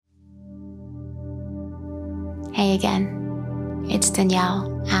Hey again, it's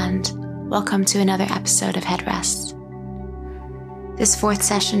Danielle, and welcome to another episode of Headrest. This fourth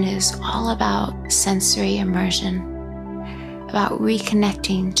session is all about sensory immersion, about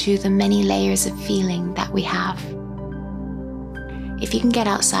reconnecting to the many layers of feeling that we have. If you can get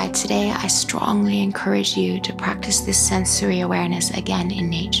outside today, I strongly encourage you to practice this sensory awareness again in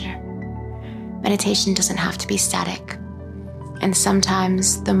nature. Meditation doesn't have to be static, and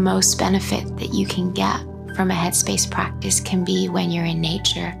sometimes the most benefit that you can get from a headspace practice can be when you're in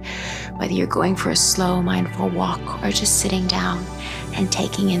nature, whether you're going for a slow, mindful walk or just sitting down and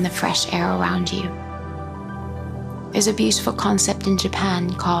taking in the fresh air around you. There's a beautiful concept in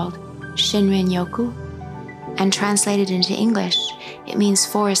Japan called Shinrin-yoku, and translated into English, it means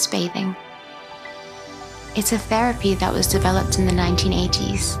forest bathing. It's a therapy that was developed in the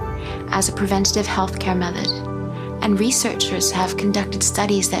 1980s as a preventative healthcare method, and researchers have conducted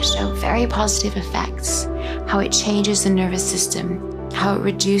studies that show very positive effects, how it changes the nervous system, how it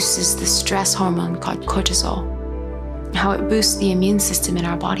reduces the stress hormone called cortisol, how it boosts the immune system in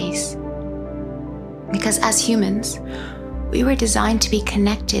our bodies. Because as humans, we were designed to be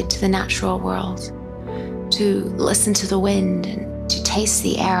connected to the natural world, to listen to the wind and to taste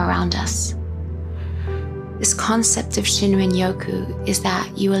the air around us. This concept of Shinrin-yoku is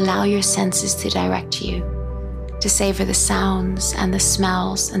that you allow your senses to direct you, to savor the sounds and the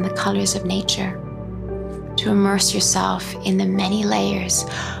smells and the colors of nature, to immerse yourself in the many layers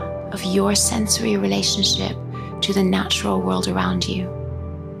of your sensory relationship to the natural world around you.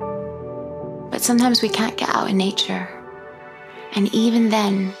 But sometimes we can't get out in nature, and even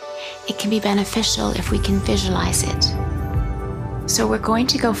then, it can be beneficial if we can visualize it. So we're going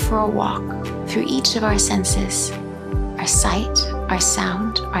to go for a walk through each of our senses: our sight, our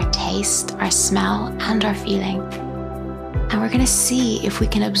sound, our taste, our smell, and our feeling. And we're going to see if we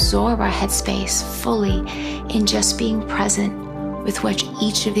can absorb our headspace fully in just being present with what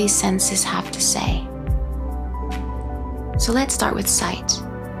each of these senses have to say. So let's start with sight.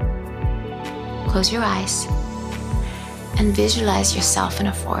 Close your eyes and visualize yourself in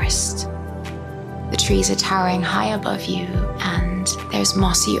a forest. The trees are towering high above you, and there's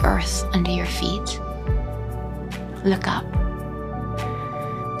mossy earth under your feet. Look up.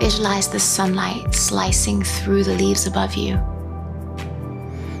 Visualize the sunlight slicing through the leaves above you.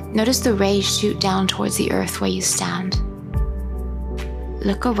 Notice the rays shoot down towards the earth where you stand.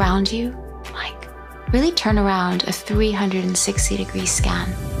 Look around you, really turn around a 360-degree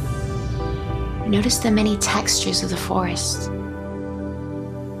scan. Notice the many textures of the forest.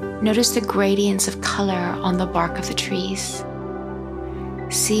 Notice the gradients of color on the bark of the trees.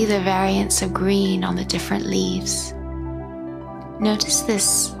 See the variants of green on the different leaves. Notice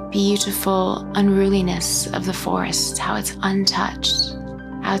this beautiful unruliness of the forest, how it's untouched,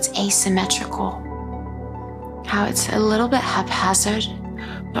 how it's asymmetrical, how it's a little bit haphazard,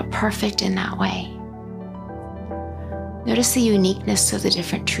 but perfect in that way. Notice the uniqueness of the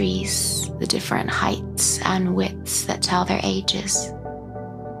different trees, the different heights and widths that tell their ages.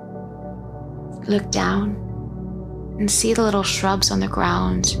 Look down and see the little shrubs on the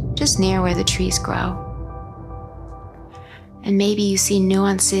ground just near where the trees grow. And maybe you see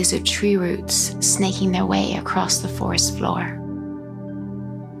nuances of tree roots snaking their way across the forest floor.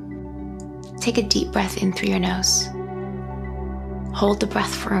 Take a deep breath in through your nose. Hold the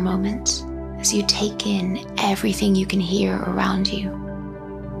breath for a moment as you take in everything you can hear around you.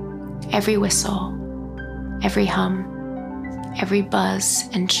 Every whistle, every hum, every buzz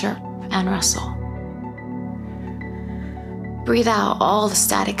and chirp and rustle. Breathe out all the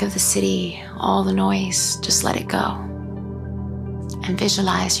static of the city, all the noise, just let it go. And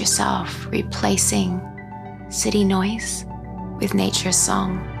visualize yourself replacing city noise with nature's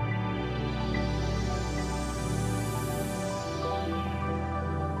song.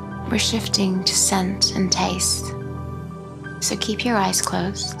 We're shifting to scent and taste, so keep your eyes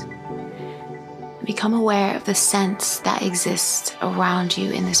closed and become aware of the scents that exist around you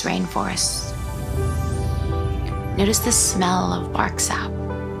in this rainforest. Notice the smell of bark sap.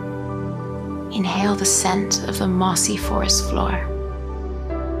 Inhale the scent of the mossy forest floor.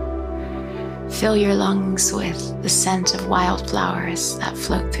 Fill your lungs with the scent of wildflowers that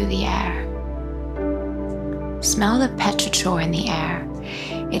float through the air. Smell the petrichor in the air.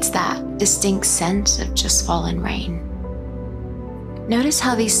 It's that distinct scent of just fallen rain. Notice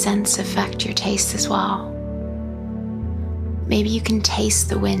how these scents affect your taste as well. Maybe you can taste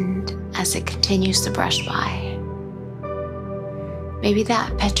the wind as it continues to brush by. Maybe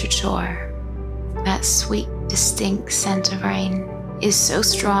that petrichor, that sweet, distinct scent of rain, is so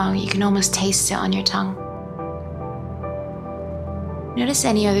strong you can almost taste it on your tongue. Notice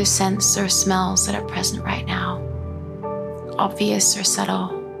any other scents or smells that are present right now. obvious or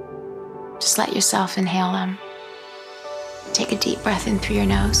subtle, just let yourself inhale them. Take a deep breath in through your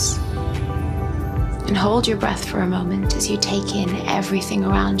nose and hold your breath for a moment as you take in everything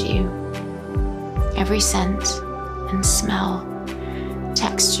around you, every scent and smell,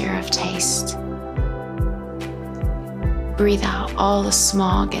 texture of taste. Breathe out all the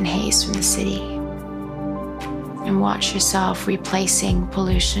smog and haze from the city and watch yourself replacing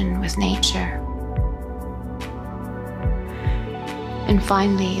pollution with nature. And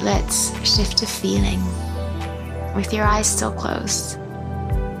finally, let's shift to feeling. With your eyes still closed,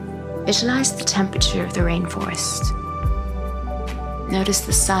 visualize the temperature of the rainforest. Notice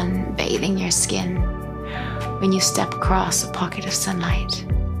the sun bathing your skin when you step across a pocket of sunlight.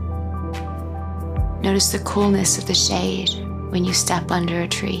 Notice the coolness of the shade when you step under a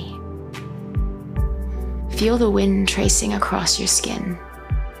tree. Feel the wind tracing across your skin,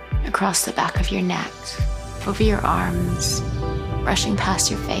 across the back of your neck, over your arms, brushing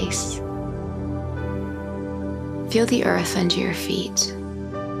past your face. Feel the earth under your feet,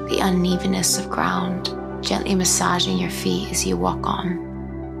 the unevenness of ground gently massaging your feet as you walk on.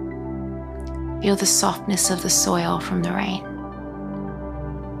 Feel the softness of the soil from the rain.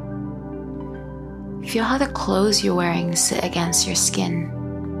 Feel how the clothes you're wearing sit against your skin.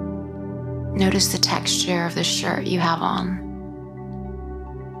 Notice the texture of the shirt you have on.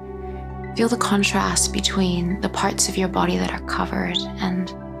 Feel the contrast between the parts of your body that are covered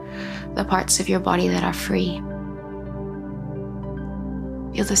and the parts of your body that are free.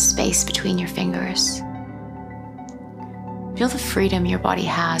 Feel the space between your fingers. Feel the freedom your body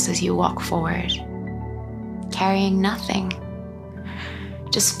has as you walk forward, carrying nothing,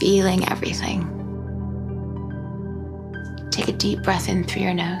 just feeling everything. Take a deep breath in through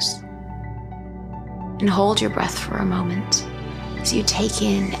your nose and hold your breath for a moment as you take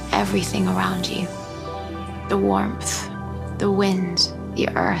in everything around you, the warmth, the wind, the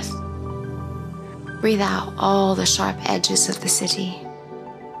earth. Breathe out all the sharp edges of the city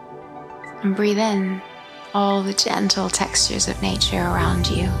and breathe in all the gentle textures of nature around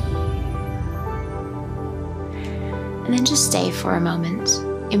you. And then just stay for a moment,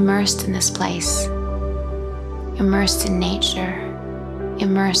 immersed in this place, immersed in nature,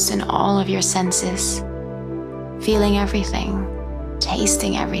 immersed in all of your senses, feeling everything,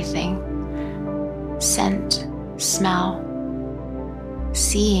 tasting everything, scent, smell,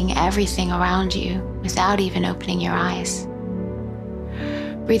 seeing everything around you without even opening your eyes.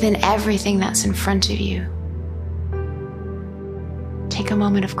 Breathe in everything that's in front of you. Take a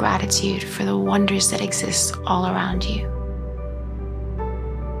moment of gratitude for the wonders that exist all around you.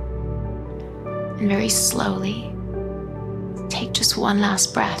 And very slowly, take just one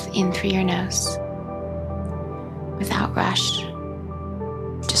last breath in through your nose. Without rush,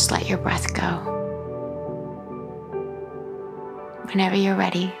 just let your breath go. Whenever you're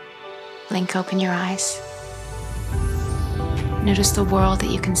ready, blink open your eyes. Notice the world that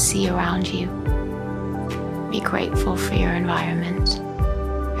you can see around you. Be grateful for your environment.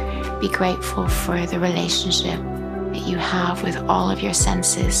 Be grateful for the relationship that you have with all of your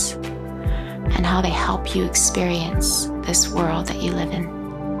senses and how they help you experience this world that you live in.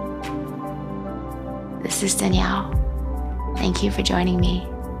 This is Danielle. Thank you for joining me.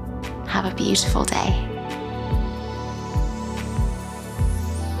 Have a beautiful day.